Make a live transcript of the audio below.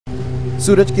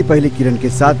सूरज की पहली किरण के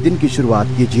साथ दिन की शुरुआत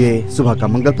कीजिए। सुबह का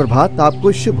मंगल प्रभात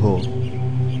आपको शुभ हो।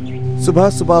 सुबह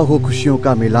सुबह हो खुशियों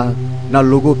का मेला, ना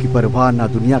लोगों की परवाह ना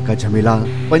दुनिया का झमेला।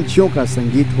 पंछियों का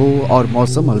संगीत हो और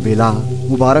मौसम अलबेला।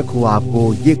 मुबारक हो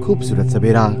आपको ये खूबसूरत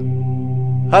सवेरा।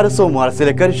 हर सोमवार से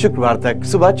लेकर शुक्रवार तक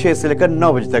सुबह 6 से लेकर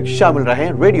 9 बजे तक शामिल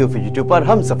रहें रेडियो FBCTV पर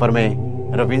हम सफर में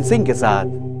रविंद्र सिंह के साथ।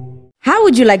 How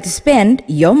would you like to spend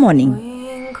your morning?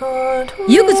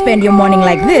 You could spend your morning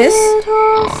like this.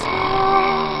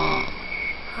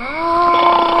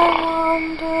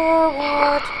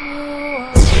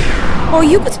 Or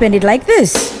you could spend it like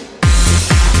this.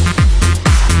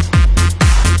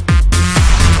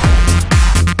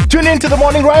 Tune in to the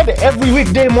Morning Ride every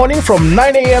weekday morning from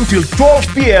 9 a.m. till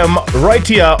 12 p.m. right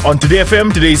here on Today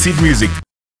FM, Today's Hit Music.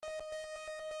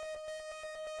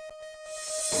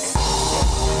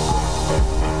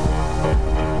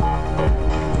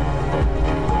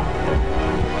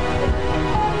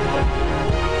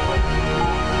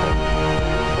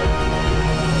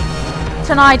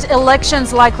 Tonight,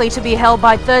 elections likely to be held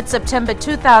by 3rd September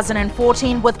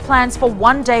 2014 with plans for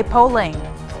one-day polling.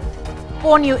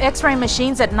 4 new X-ray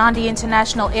machines at Nandi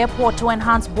International Airport to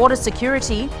enhance border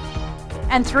security.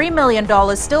 And $3 million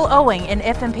still owing in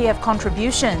FMPF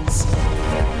contributions.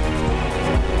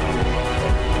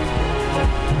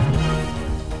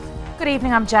 Good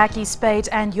evening, I'm Jackie Spade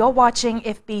and you're watching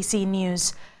FBC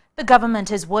News. The government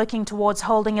is working towards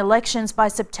holding elections by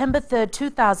September 3rd,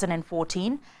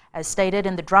 2014. As stated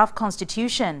in the draft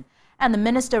constitution, and the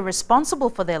minister responsible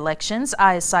for the elections,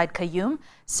 Said Qayyum,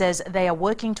 says they are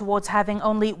working towards having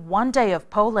only one day of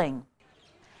polling.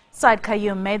 Said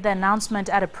Qayyum made the announcement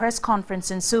at a press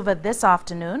conference in Suva this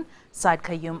afternoon. Said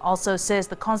Qayyum also says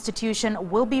the constitution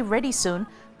will be ready soon,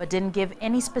 but didn't give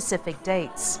any specific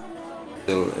dates.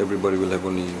 Everybody will have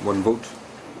only one vote.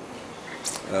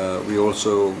 We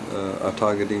also are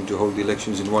targeting to hold the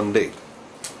elections in one day.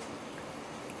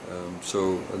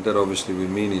 So that obviously will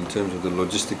mean in terms of the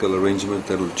logistical arrangement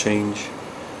that will change.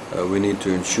 We need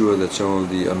to ensure that some of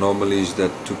the anomalies that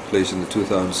took place in the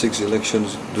 2006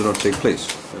 elections do not take place.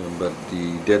 But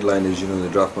the deadline, as you know, in the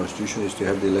draft constitution is to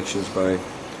have the elections by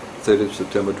 30th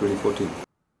September 2014.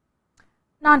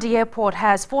 Nandi Airport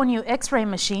has 4 new X-ray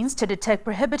machines to detect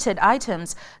prohibited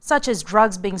items such as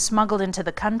drugs being smuggled into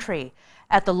the country.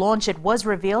 At the launch, it was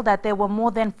revealed that there were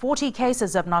more than 40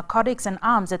 cases of narcotics and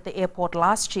arms at the airport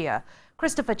last year.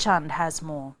 Christopher Chand has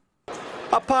more.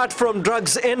 Apart from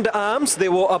drugs and arms,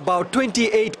 there were about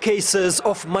 28 cases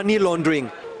of money laundering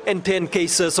and 10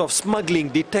 cases of smuggling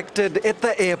detected at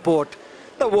the airport.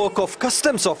 The work of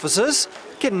customs officers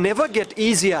can never get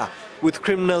easier, with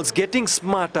criminals getting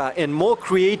smarter and more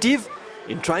creative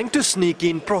in trying to sneak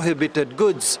in prohibited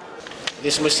goods.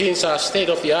 These machines are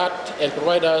state-of-the-art and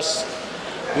provide us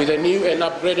with a new and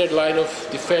upgraded line of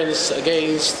defense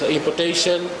against the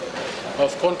importation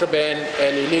of contraband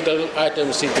and illegal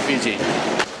items into Fiji.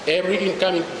 Every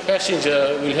incoming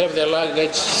passenger will have their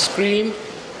luggage screened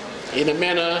in a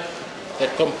manner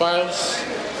that complies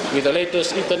with the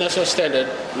latest international standard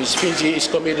which Fiji is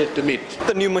committed to meet.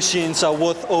 The new machines are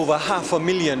worth over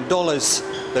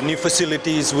 $500,000. The new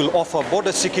facilities will offer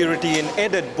border security and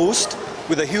added boost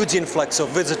with a huge influx of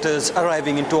visitors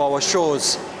arriving into our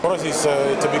shores. For us, it's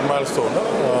a big milestone.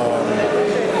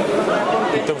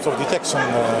 In terms of detection,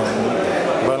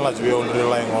 by and large, we are only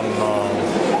relying on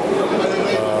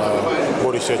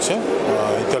body search,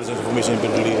 intelligence information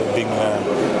being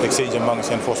exchanged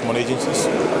amongst enforcement agencies.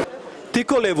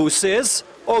 Tikolevu says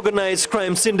organized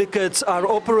crime syndicates are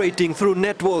operating through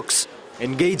networks,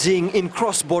 engaging in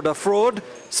cross-border fraud,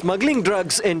 smuggling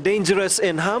drugs and dangerous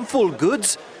and harmful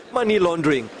goods, money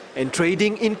laundering and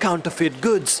trading in counterfeit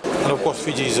goods. And of course,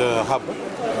 Fiji is a hub,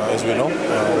 as we know,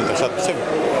 in the South Pacific.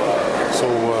 So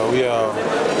we are,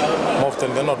 more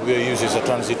often than not, we are used as a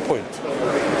transit point.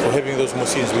 So having those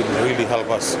machines will really help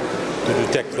us to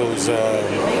detect those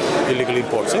illegal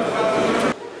imports.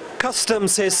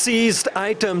 Customs has seized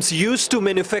items used to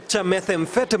manufacture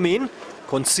methamphetamine,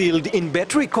 concealed in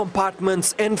battery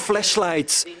compartments and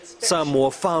flashlights. Some were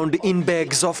found in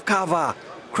bags of kava.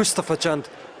 Christopher Chand,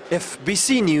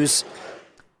 FBC News.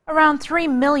 Around $3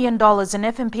 million in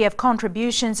FMPF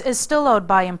contributions is still owed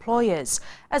by employers.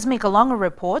 As Mika Longa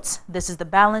reports, this is the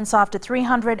balance after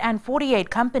 348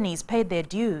 companies paid their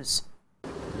dues.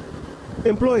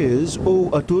 Employers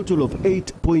owe a total of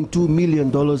 $8.2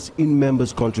 million in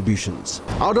members' contributions.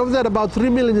 Out of that, about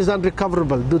 $3 million is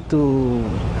unrecoverable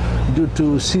due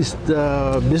to ceased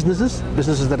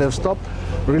businesses that have stopped.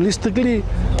 Realistically,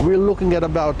 we're looking at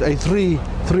about a $3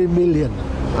 million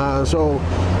So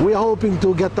we are hoping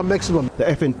to get the maximum. The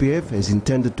FNPF has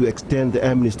intended to extend the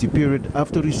amnesty period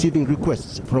after receiving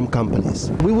requests from companies.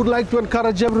 We would like to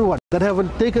encourage everyone that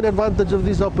haven't taken advantage of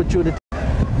this opportunity.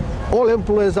 All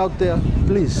employers out there,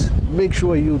 please make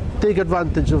sure you take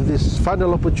advantage of this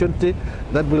final opportunity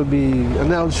that will be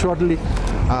announced shortly.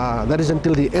 That is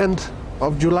until the end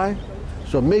of July.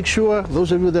 So make sure,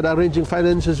 those of you that are arranging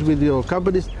finances with your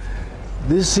companies,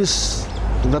 this is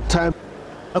the time.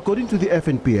 According to the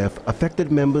FNPF,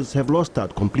 affected members have lost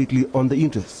out completely on the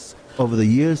interests over the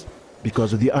years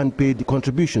because of the unpaid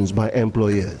contributions by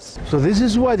employers. So this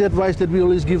is why the advice that we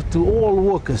always give to all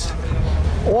workers,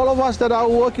 all of us that are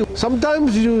working.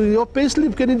 Sometimes your pay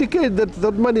slip can indicate that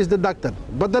that money is deducted,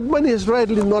 but that money has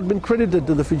rightly not been credited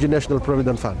to the Fiji National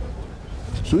Provident Fund.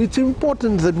 So it's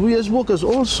important that we as workers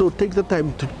also take the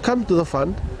time to come to the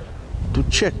fund to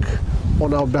check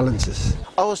on our balances.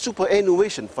 Our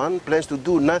superannuation fund plans to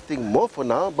do nothing more for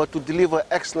now but to deliver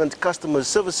excellent customer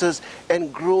services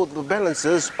and grow the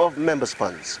balances of members'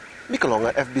 funds.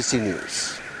 Mikalonga, FBC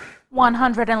News.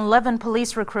 111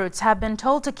 police recruits have been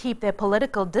told to keep their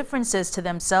political differences to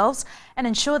themselves and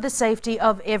ensure the safety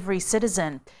of every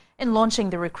citizen. In launching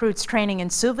the recruits training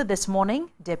in Suva this morning,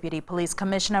 Deputy Police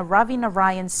Commissioner Ravi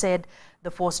Narayan said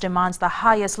the force demands the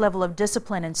highest level of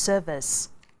discipline and service.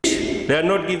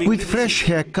 With fresh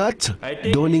haircuts,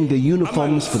 donning the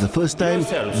uniforms for the first time,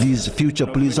 these future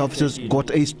police officers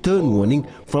got a stern warning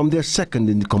from their second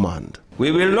in command.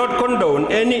 We will not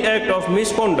condone any act of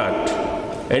misconduct,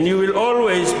 and you will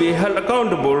always be held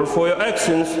accountable for your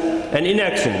actions and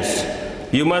inactions.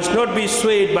 You must not be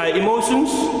swayed by emotions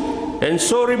and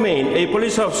so remain a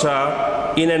police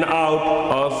officer in and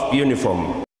out of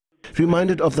uniform.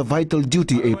 Reminded of the vital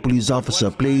duty a police officer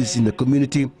plays in the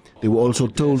community, they were also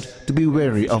told to be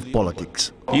wary of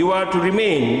politics. You are to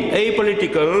remain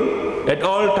apolitical at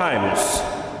all times.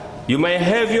 You may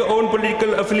have your own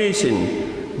political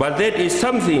affiliation, but that is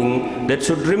something that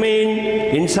should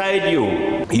remain inside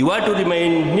you. You are to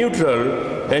remain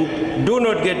neutral and do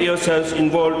not get yourselves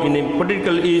involved in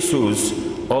political issues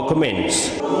or comments.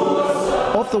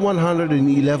 Of the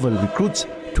 111 recruits,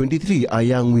 23 are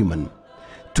young women.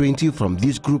 20 from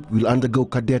this group will undergo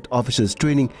cadet officers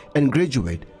training and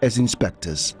graduate as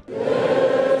inspectors.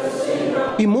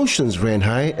 Emotions ran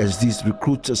high as these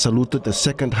recruits saluted the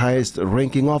second highest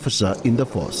ranking officer in the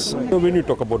force. When you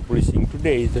talk about policing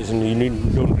today, you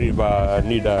don't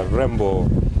need a Rambo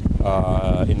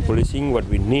in policing. What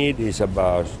we need is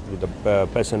about a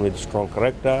person with strong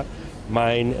character,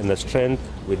 mind and the strength,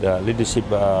 with leadership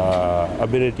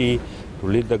ability to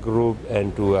lead the group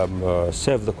and to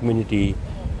serve the community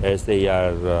as they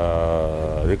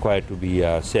are required to be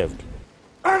served.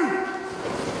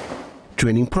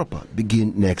 Training proper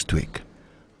begin next week.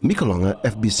 Mikalonga,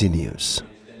 FBC News.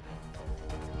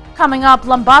 Coming up,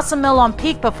 Lambasa Mill on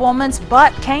peak performance,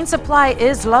 but cane supply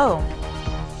is low.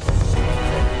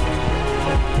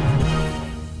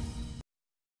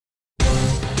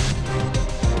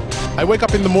 I wake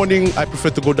up in the morning, I prefer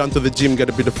to go down to the gym, get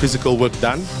a bit of physical work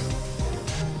done.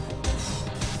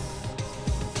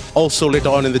 Also, later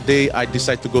on in the day, I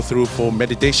decide to go through for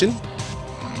meditation.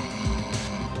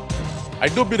 I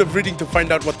do a bit of reading to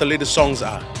find out what the latest songs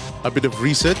are, a bit of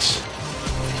research.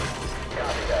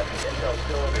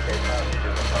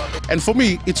 And for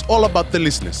me, it's all about the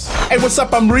listeners. Hey, what's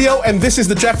up? I'm Rio, and this is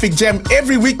the Traffic Jam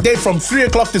every weekday from 3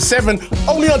 o'clock to 7,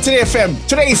 only on Today FM.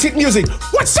 Today is hit music.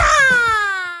 What's up?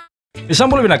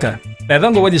 Isambolo binaka.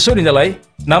 Nadhango wadi soni ndalai.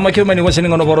 Nama kio mani wasini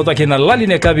ngono borota kina lali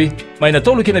ne kabi. Maina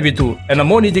tolu kina bitu. Ena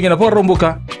moni tingina por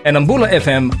rombuka. Ena mbula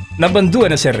FM. Na bandu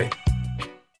ena serre.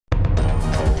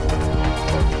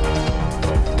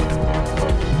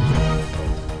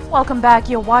 Welcome back.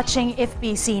 You're watching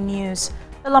FBC News.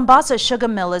 The Lambasa sugar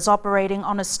mill is operating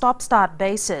on a stop-start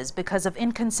basis because of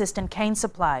inconsistent cane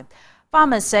supply.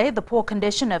 Farmers say the poor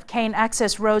condition of cane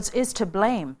access roads is to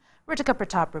blame. Ritika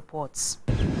Pratap reports.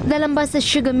 The Lambasa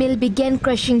sugar mill began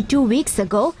crushing 2 weeks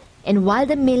ago, and while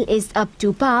the mill is up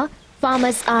to par,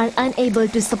 farmers are unable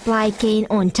to supply cane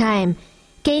on time.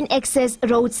 Cane access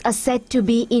roads are said to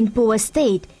be in poor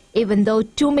state, even though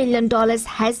 $2 million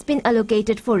has been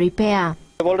allocated for repair.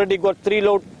 I've already got 3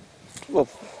 loads of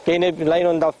cane lying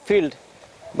on the field,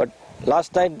 but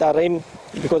last night the rain,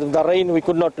 because of the rain, we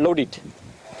could not load it.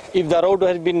 If the road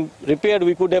had been repaired,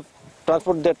 we could have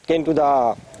transported that cane to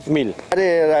the mill.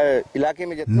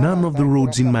 None of the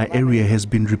roads in my area has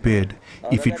been repaired.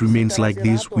 If it remains like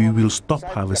this, we will stop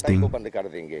harvesting.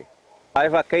 I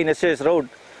have a cane access road.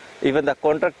 Even the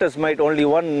contractors might only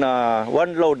one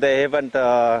load. They haven't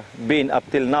been up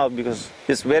till now because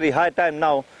it's very high time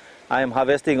now. I am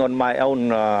harvesting on my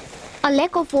own A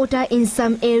lack of water in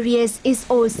some areas is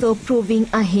also proving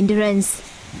a hindrance.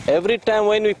 Every time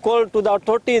when we call to the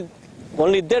authority,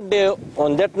 only that day,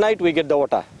 on that night, we get the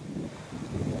water.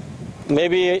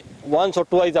 Maybe once or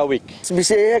twice a week.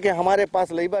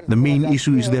 The main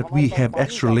issue is that we have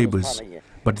extra laborers,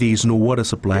 but there is no water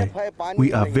supply.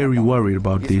 We are very worried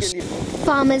about this.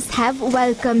 Farmers have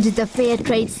welcomed the Fair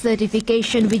Trade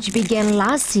certification which began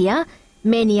last year.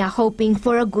 Many are hoping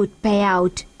for a good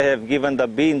payout. They have given the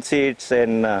bean seeds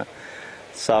and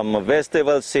some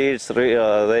vegetable seeds.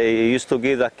 They used to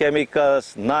give the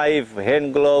chemicals, knife,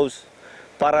 hand gloves,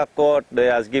 paraquat. They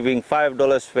are giving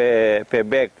 $5 per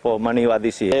bag for manure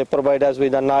this year. They provide us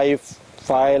with a knife,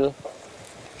 file,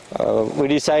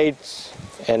 weedicides,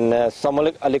 and some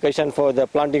allocation for the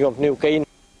planting of new cane.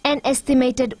 An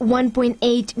estimated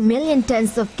 1.8 million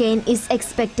tons of cane is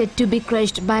expected to be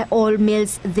crushed by all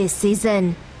mills this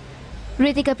season.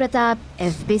 Ritika Pratap,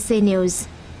 FBC News.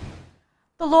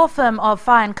 The law firm of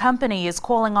Fire and Company is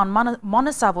calling on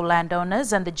Monosavu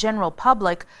landowners and the general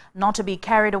public not to be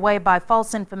carried away by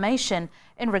false information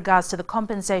in regards to the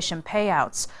compensation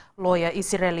payouts. Lawyer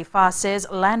Isireli Fa says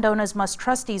landowners must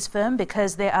trust his firm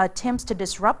because there are attempts to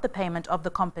disrupt the payment of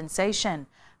the compensation.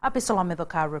 Apisalome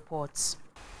Doka reports.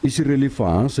 Isireli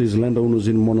Fa says landowners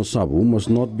in Monosavu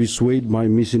must not be swayed by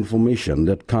misinformation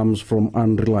that comes from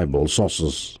unreliable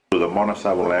sources. To the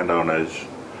Monosavu landowners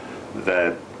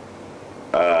that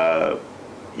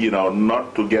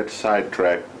not to get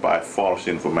sidetracked by false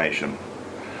information.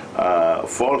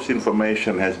 False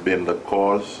information has been the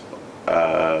cause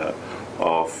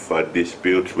of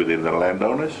disputes within the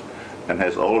landowners, and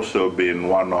has also been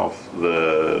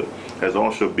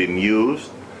used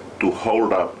to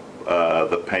hold up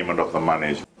the payment of the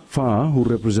monies. Fa, who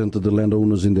represented the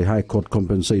landowners in the High Court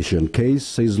compensation case,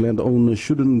 says landowners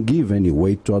shouldn't give any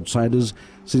weight to outsiders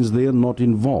since they are not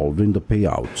involved in the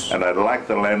payouts. And I'd like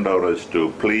the landowners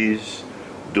to please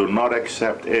do not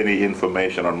accept any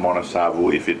information on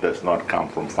Monosavu if it does not come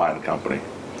from Fire and Company.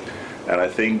 And I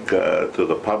think to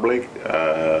the public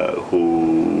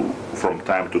who from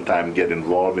time to time get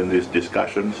involved in these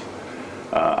discussions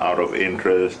out of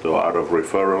interest or out of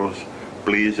referrals,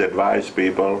 please advise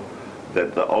people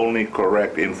that the only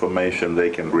correct information they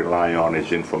can rely on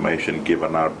is information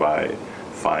given out by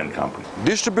Fire and Company.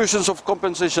 Distributions of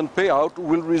compensation payout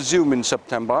will resume in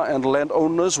September, and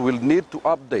landowners will need to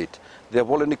update their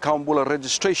Volini-Kaumbula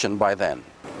registration by then.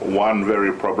 One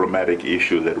very problematic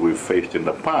issue that we've faced in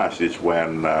the past is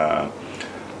when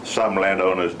some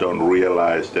landowners don't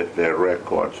realize that their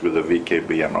records with the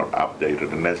VKB are not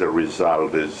updated, and as a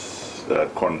result is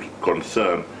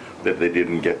concern that they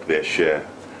didn't get their share.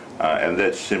 And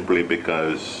that's simply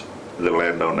because the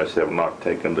landowners have not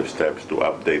taken the steps to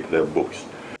update their books.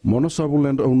 Monosavu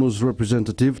landowners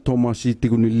representative Tomasi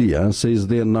Tigunilia says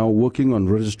they are now working on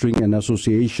registering an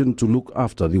association to look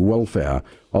after the welfare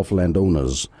of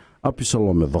landowners.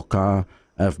 Apisalome Doka,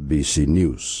 FBC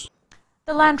News.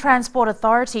 The Land Transport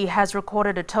Authority has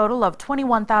recorded a total of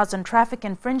 21,000 traffic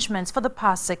infringements for the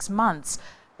past 6 months.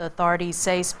 The authorities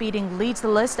say speeding leads the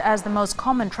list as the most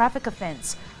common traffic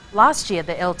offence. Last year,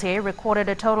 the LTA recorded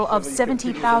a total of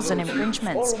 70,000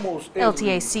 infringements.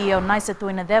 LTA CEO Naisa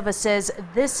Tuinadeva says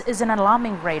this is an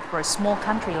alarming rate for a small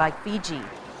country like Fiji.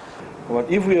 But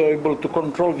if we are able to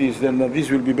control this, then this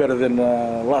will be better than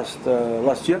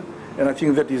last year. And I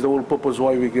think that is the whole purpose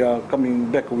why we are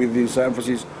coming back with this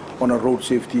emphasis on a road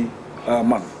safety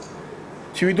month.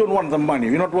 See, we don't want the money.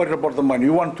 We're not worried about the money.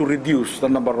 We want to reduce the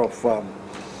number of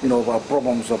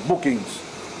problems of bookings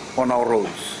on our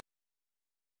roads.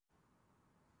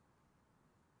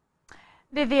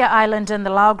 The Via Island in the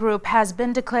Lau Group has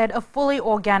been declared a fully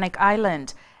organic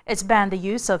island. It's banned the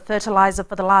use of fertilizer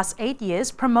for the last 8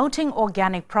 years, promoting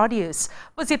organic produce.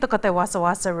 Wasito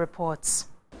Kotewasawasa reports.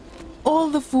 All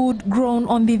the food grown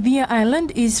on the Via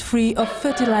Island is free of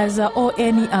fertilizer or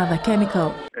any other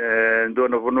chemical.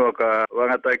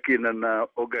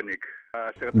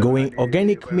 Going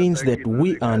organic means that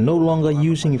we are no longer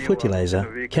using fertilizer,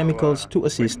 chemicals to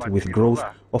assist with growth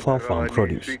of our farm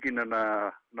produce.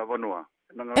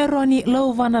 Eroni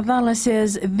Lauvanadhala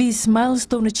says this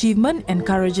milestone achievement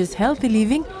encourages healthy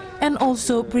living and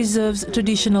also preserves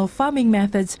traditional farming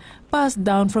methods passed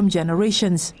down from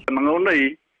generations.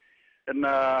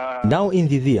 Now in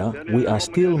the Via, we are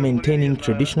still maintaining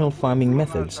traditional farming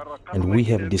methods, and we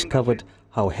have discovered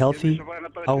how healthy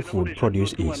our food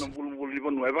produce is.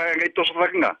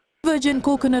 Virgin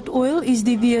coconut oil is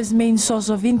the Via's main source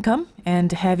of income,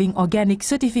 and having organic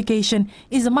certification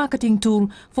is a marketing tool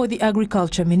for the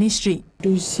Agriculture Ministry.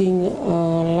 Producing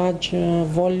a large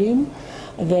volume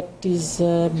that is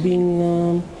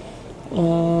being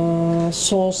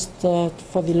sourced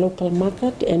for the local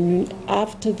market, and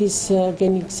after this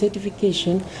organic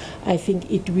certification, I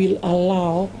think it will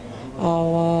allow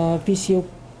our VCO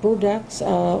products,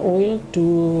 oil,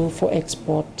 for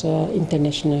export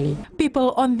internationally.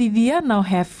 People on the via now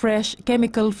have fresh,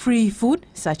 chemical-free food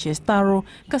such as taro,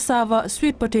 cassava,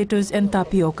 sweet potatoes and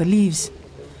tapioca leaves.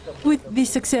 With the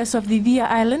success of the Via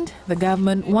Island, the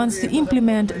government wants to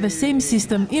implement the same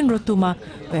system in Rotuma,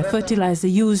 where fertilizer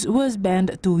use was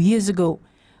banned 2 years ago.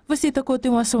 Vasita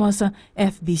Kotiwasawasa,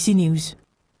 FBC News.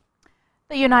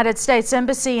 The United States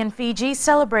Embassy in Fiji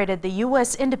celebrated the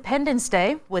U.S. Independence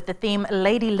Day with the theme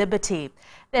Lady Liberty.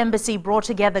 The embassy brought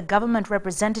together government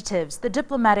representatives, the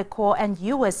diplomatic corps and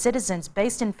U.S. citizens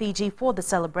based in Fiji for the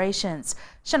celebrations.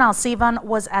 Chanel Sivan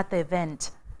was at the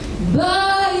event.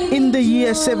 In the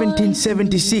year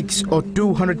 1776, or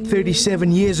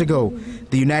 237 years ago,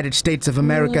 the United States of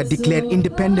America declared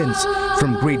independence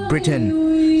from Great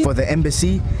Britain. For the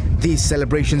embassy, these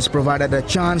celebrations provided a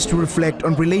chance to reflect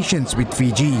on relations with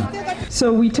Fiji.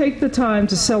 So we take the time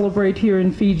to celebrate here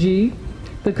in Fiji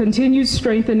the continued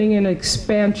strengthening and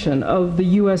expansion of the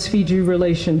U.S.-Fiji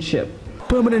relationship.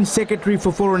 Permanent Secretary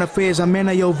for Foreign Affairs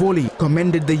Amena Yovoli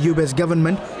commended the U.S.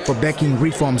 government for backing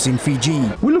reforms in Fiji.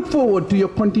 We look forward to your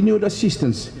continued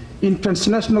assistance in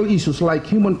transnational issues like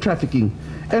human trafficking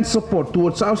and support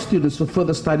towards our students for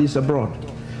further studies abroad.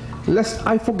 Lest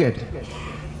I forget,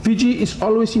 Fiji is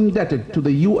always indebted to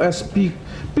the U.S.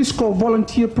 Peace Corps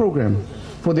volunteer program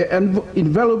for their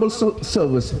invaluable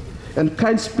service and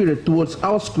kind spirit towards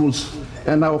our schools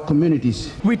and our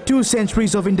communities. With 2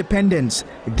 centuries of independence,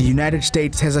 the United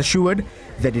States has assured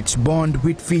that its bond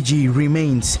with Fiji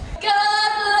remains.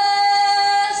 God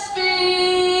bless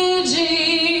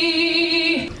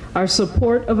Fiji! Our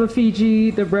support of a Fiji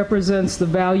that represents the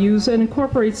values and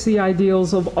incorporates the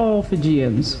ideals of all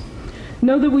Fijians.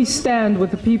 Know that we stand with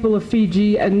the people of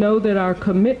Fiji and know that our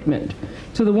commitment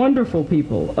to the wonderful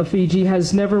people of Fiji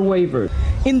has never wavered.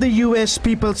 In the U.S.,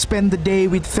 people spend the day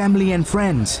with family and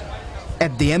friends.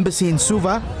 At the embassy in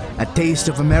Suva, a taste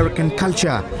of American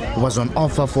culture was on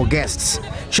offer for guests.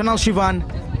 Chanel Shivan,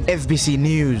 FBC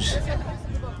News.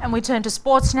 And we turn to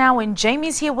sports now, and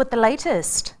Jamie's here with the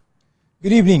latest.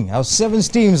 Good evening. Our sevens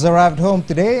teams arrived home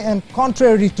today, and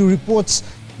contrary to reports,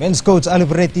 men's coach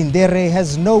Alibreti Ndere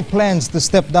has no plans to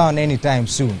step down anytime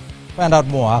soon. Find out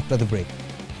more after the break.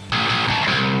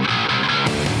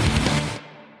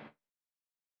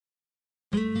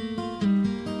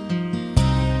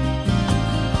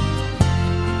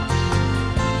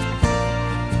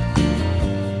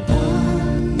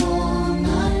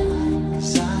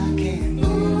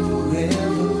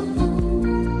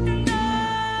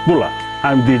 Bula,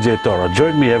 I'm DJ Toro.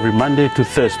 Join me every Monday to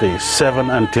Thursday, 7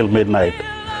 until midnight.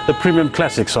 The premium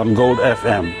classics on Gold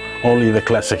FM, only the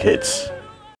classic hits.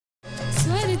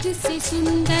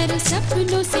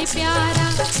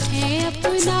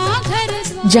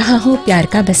 जहाँ हो प्यार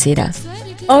का बसेरा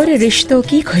और रिश्तों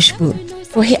की खुशबू,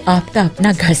 वो है आपका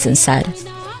अपना घर संसार.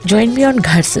 Join me on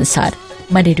Ghar Sansar,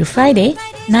 Monday to Friday,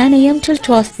 9 a.m. till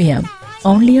 12 p.m.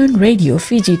 only on Radio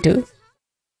Fiji 2.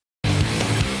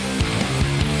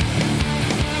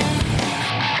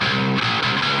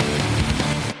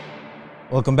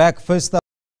 Welcome back. First up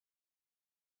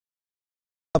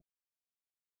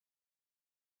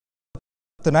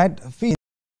tonight, Fiji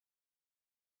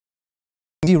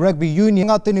Rugby Union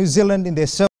out to New Zealand in their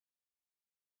Sevens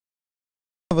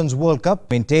World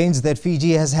Cup maintains that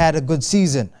Fiji has had a good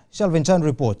season. Shalvin Chan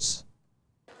reports.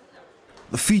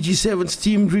 The Fiji Sevens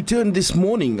team returned this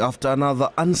morning after another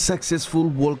unsuccessful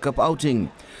World Cup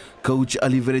outing. Coach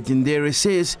Alibreti Ndere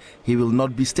says he will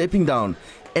not be stepping down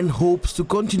and hopes to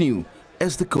continue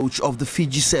as the coach of the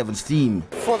Fiji Sevens team.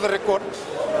 For the record,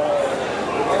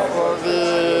 for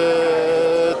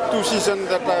the 2 seasons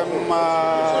that I'm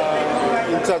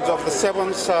in charge of the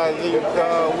Sevens, I think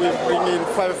we bring in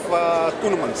 5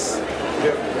 tournaments,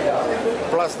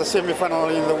 plus the semi-final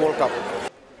in the World Cup.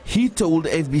 He told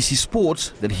FBC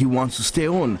Sports that he wants to stay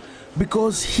on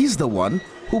because he's the one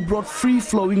who brought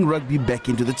free-flowing rugby back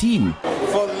into the team.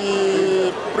 For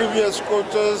the previous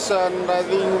coaches, and I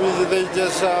think they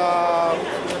just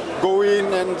go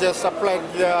in and just apply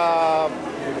the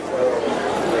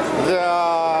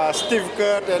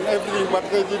certificate and everything, but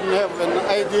they didn't have an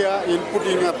idea in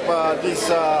putting up this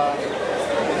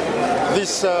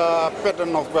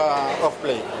pattern of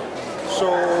play.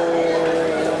 So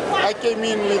I came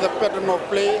in with a pattern of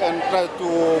play and tried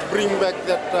to bring back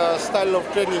that style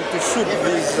of training to suit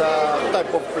this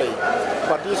type of play.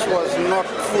 But this was not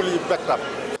fully backed up.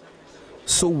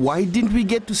 So why didn't we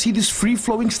get to see this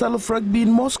free-flowing style of rugby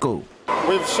in Moscow?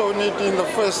 We've shown it in the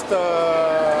first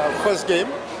first game.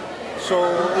 So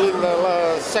in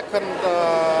the second,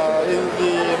 in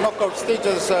the knockout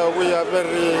stages, we are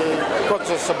very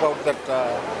conscious about that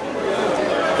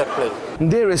play.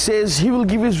 Dere says he will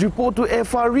give his report to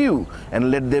FRU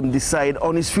and let them decide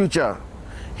on his future.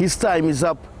 His time is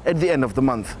up at the end of the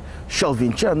month.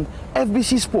 Shalvin Chand,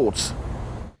 FBC Sports.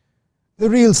 The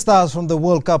real stars from the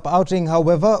World Cup outing,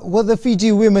 however, were the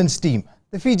Fiji women's team.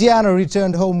 The Fijiana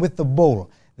returned home with the bowl,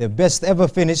 their best ever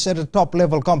finish at a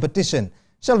top-level competition.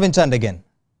 Shalvin Chand again.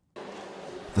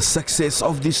 The success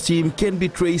of this team can be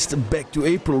traced back to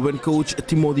April when coach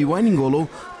Timothy Wainingolo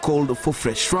called for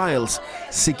fresh trials,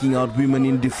 seeking out women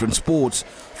in different sports.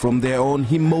 From there on,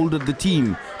 he molded the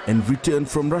team and returned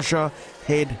from Russia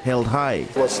head held high.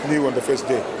 It was new on the first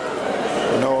day.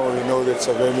 We know that's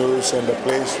a venues and the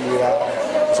place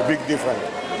it's a big difference.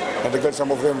 And again, some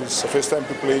of them it's the first time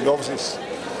to play in the overseas.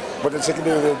 But the second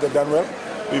day they've done well.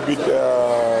 We beat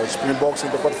Springboks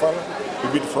in the quarterfinal.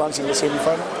 We beat France in the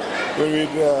semi-final. We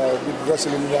beat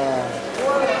Brazil in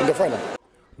the final.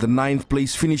 The 9th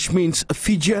place finish means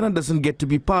Fijiana doesn't get to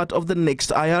be part of the next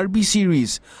IRB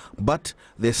series, but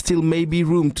there still may be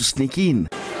room to sneak in.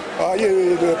 Yeah,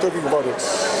 they're talking about it.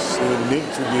 We need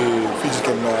to be, Fiji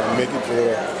can make it,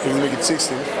 if we make it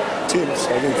 16 teams,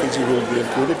 I think Fiji will be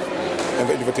included and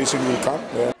the invitation will come.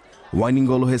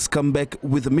 Wainingolo has come back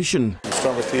with a mission.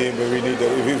 Stronger team, but we need,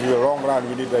 if it's a long run,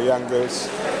 we need the young girls.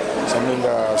 Some in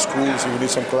the schools, we need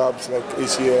some clubs like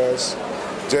ACS,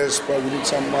 but we need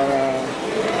some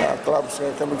clubs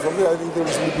coming from there. I think there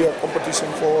will be a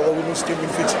competition for the women's team in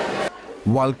Fiji.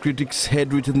 While critics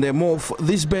had written them off,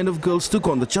 this band of girls took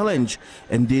on the challenge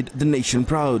and did the nation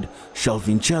proud.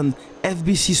 Shalvin Chand,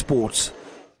 FBC Sports.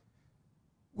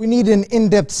 We need an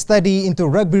in-depth study into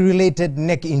rugby-related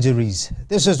neck injuries.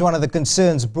 This was one of the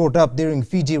concerns brought up during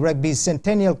Fiji Rugby's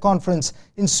Centennial Conference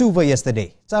in Suva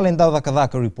yesterday. Tsalendau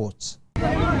Kadaka reports.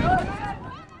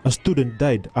 A student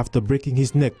died after breaking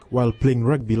his neck while playing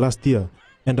rugby last year,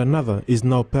 and another is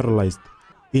now paralyzed.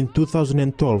 In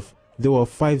 2012, there were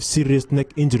 5 serious neck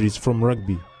injuries from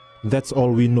rugby. That's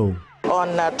all we know.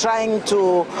 On trying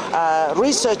to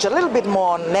research a little bit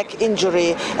more on neck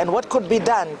injury and what could be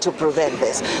done to prevent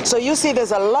this. So you see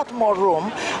there's a lot more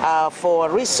room for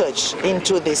research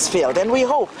into this field, and we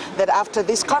hope that after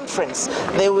this conference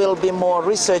there will be more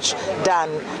research done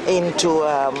into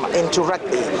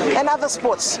rugby and other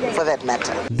sports for that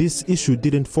matter. This issue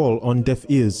didn't fall on deaf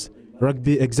ears.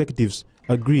 Rugby executives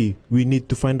agree we need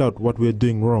to find out what we're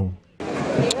doing wrong.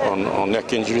 On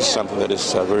neck injuries, something that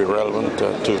is very relevant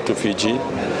to Fiji,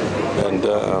 and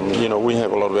we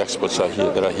have a lot of experts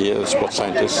that are here, sports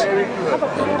scientists,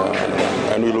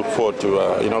 and we look forward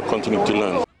to continuing to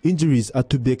learn. Injuries are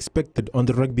to be expected on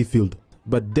the rugby field,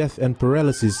 but death and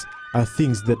paralysis are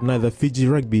things that neither Fiji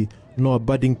Rugby nor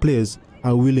budding players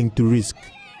are willing to risk.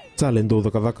 Tsalendau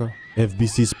Kadaka,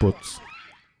 FBC Sports.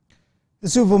 The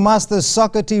Suva Masters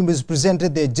soccer team has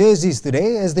presented their jerseys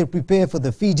today as they prepare for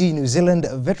the Fiji-New Zealand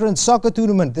Veteran Soccer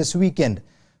Tournament this weekend.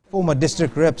 Former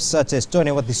district reps such as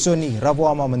Tony Watisoni,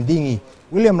 Ravuama Mandingi,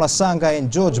 William Lasanga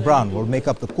and George Brown will make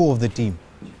up the core of the team.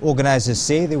 Organizers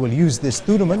say they will use this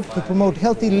tournament to promote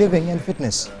healthy living and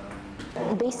fitness.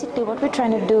 Basically what we're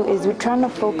trying to do is we're trying to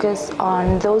focus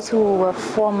on those who were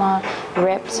former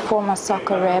reps, former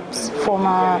soccer reps,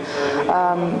 former,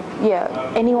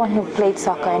 anyone who played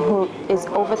soccer and who is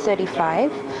over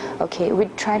 35. Okay, we're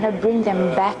trying to bring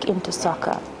them back into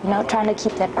soccer, trying to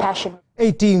keep that passion.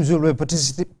 8 teams will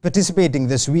be participating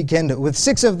this weekend, with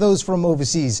 6 of those from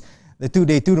overseas. The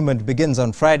 2-day tournament begins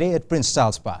on Friday at Prince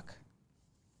Charles Park.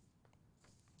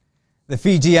 The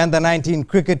Fiji Under-19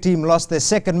 cricket team lost their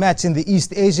second match in the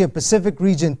East Asia Pacific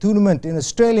Region tournament in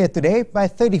Australia today by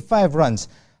 35 runs.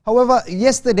 However,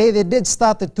 yesterday they did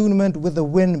start the tournament with a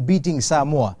win, beating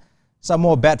Samoa.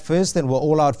 Samoa bat first and were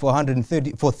all out for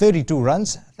 32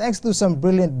 runs, thanks to some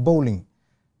brilliant bowling.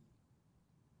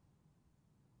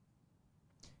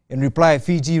 In reply,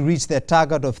 Fiji reached their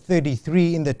target of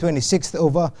 33 in the 26th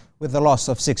over with a loss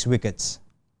of 6 wickets.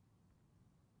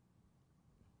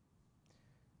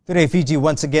 Today, Fiji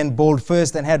once again bowled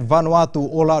first and had Vanuatu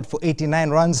all out for 89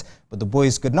 runs, but the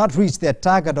boys could not reach their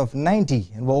target of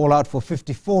 90 and were all out for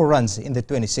 54 runs in the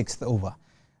 26th over.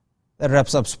 That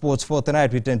wraps up sports for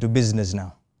tonight. We turn to business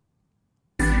now.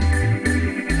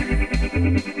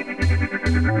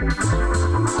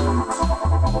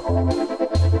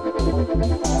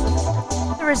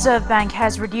 The Reserve Bank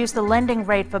has reduced the lending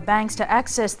rate for banks to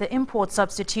access the import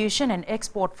substitution and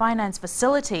export finance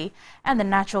facility and the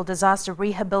natural disaster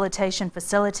rehabilitation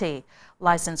facility.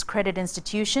 Licensed credit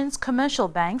institutions, commercial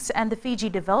banks and the Fiji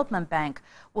Development Bank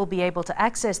will be able to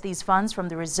access these funds from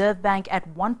the Reserve Bank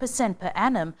at 1% per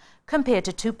annum compared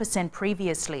to 2%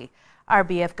 previously.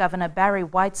 RBF Governor Barry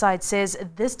Whiteside says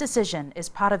this decision is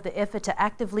part of the effort to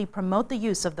actively promote the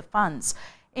use of the funds.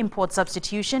 Import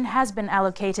substitution has been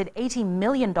allocated $80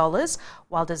 million,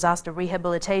 while disaster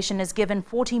rehabilitation is given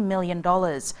 $40 million.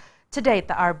 To date,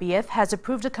 the RBF has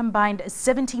approved a combined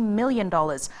 $70 million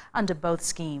under both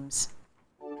schemes.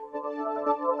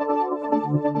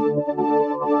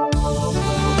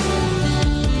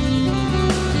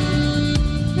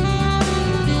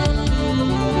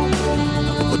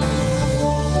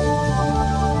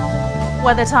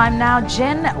 Weather time now.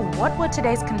 Jen, what were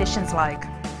today's conditions like?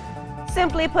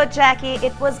 Simply put, Jackie,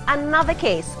 it was another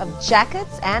case of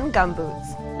jackets and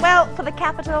gumboots. Well, for the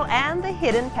capital and the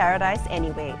hidden paradise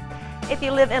anyway. If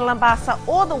you live in Lambasa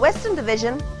or the Western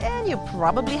Division, then you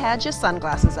probably had your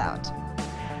sunglasses out.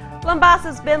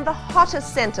 Lambasa's been the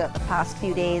hottest center the past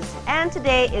few days, and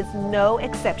today is no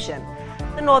exception.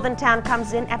 The northern town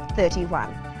comes in at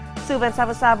 31. Suva and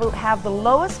Savasavu have the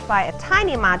lowest by a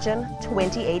tiny margin,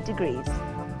 28 degrees.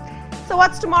 So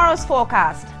what's tomorrow's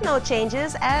forecast? No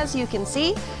changes, as you can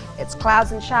see. It's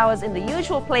clouds and showers in the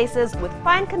usual places with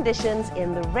fine conditions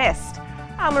in the rest.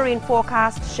 Our marine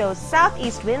forecast shows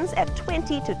southeast winds at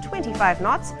 20 to 25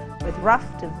 knots with rough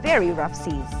to very rough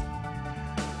seas.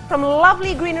 From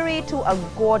lovely greenery to a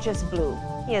gorgeous blue.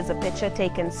 Here's a picture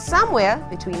taken somewhere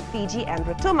between Fiji and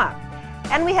Rotuma.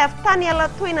 And we have Taniela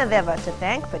Tuinadeva to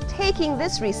thank for taking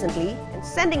this recently and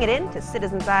sending it in to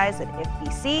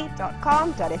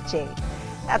citizenseyes@fbc.com.fj.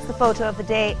 That's the photo of the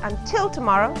day. Until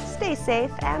tomorrow, stay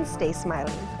safe and stay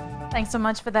smiling. Thanks so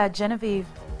much for that, Genevieve.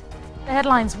 The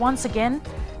headlines once again.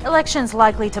 Elections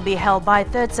likely to be held by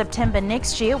 3rd September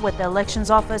next year, with the Elections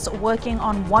Office working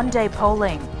on one-day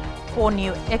polling. 4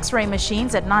 new X-ray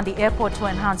machines at Nandi Airport to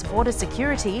enhance border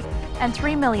security, and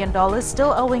 $3 million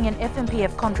still owing in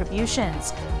FMPF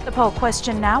contributions. The poll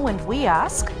question now, and we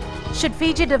ask, should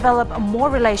Fiji develop more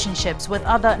relationships with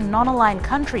other non-aligned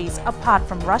countries apart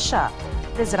from Russia?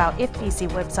 Visit our FBC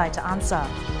website to answer.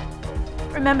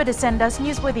 Remember to send us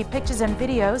newsworthy pictures and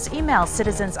videos. Email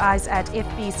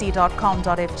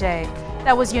citizenseyes@fbc.com.fj.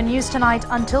 That was your news tonight.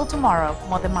 Until tomorrow,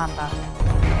 Modemanda.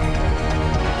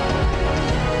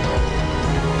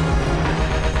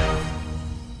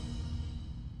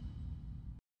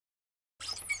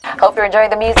 Hope you're enjoying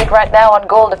the music right now on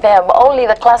Gold FM. Only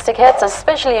the classic hits,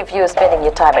 especially if you're spending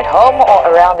your time at home or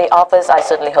around the office. I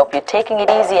certainly hope you're taking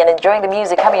it easy and enjoying the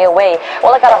music coming your way.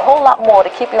 Well, I got a whole lot more to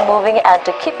keep you moving and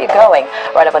to keep you going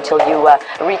right up until you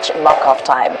reach knock-off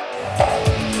time.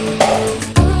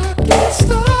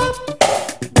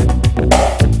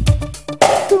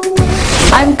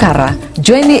 I'm Kara.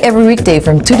 Join me every weekday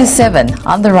from 2 to 7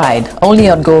 on The Ride, only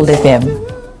on Gold FM.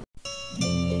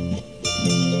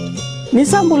 Ni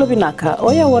sambulo binaka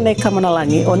oya wone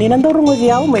kamanalangi oni nandorungo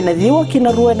diao mai na diwa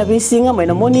kina rua na bisinga mai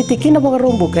na moniti kina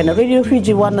bagarumbu kana Radio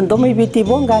Fiji wana ndoma ibiti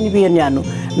bongani bianyanu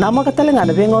nama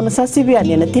katalengana bengo na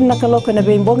sasibiani na tinna kaloka na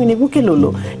bembongi ni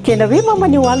bukilulu kena bima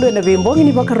mani walu na bembongi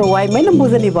ni bakarawai mai na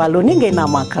mbuza ni balu ninge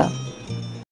namaka.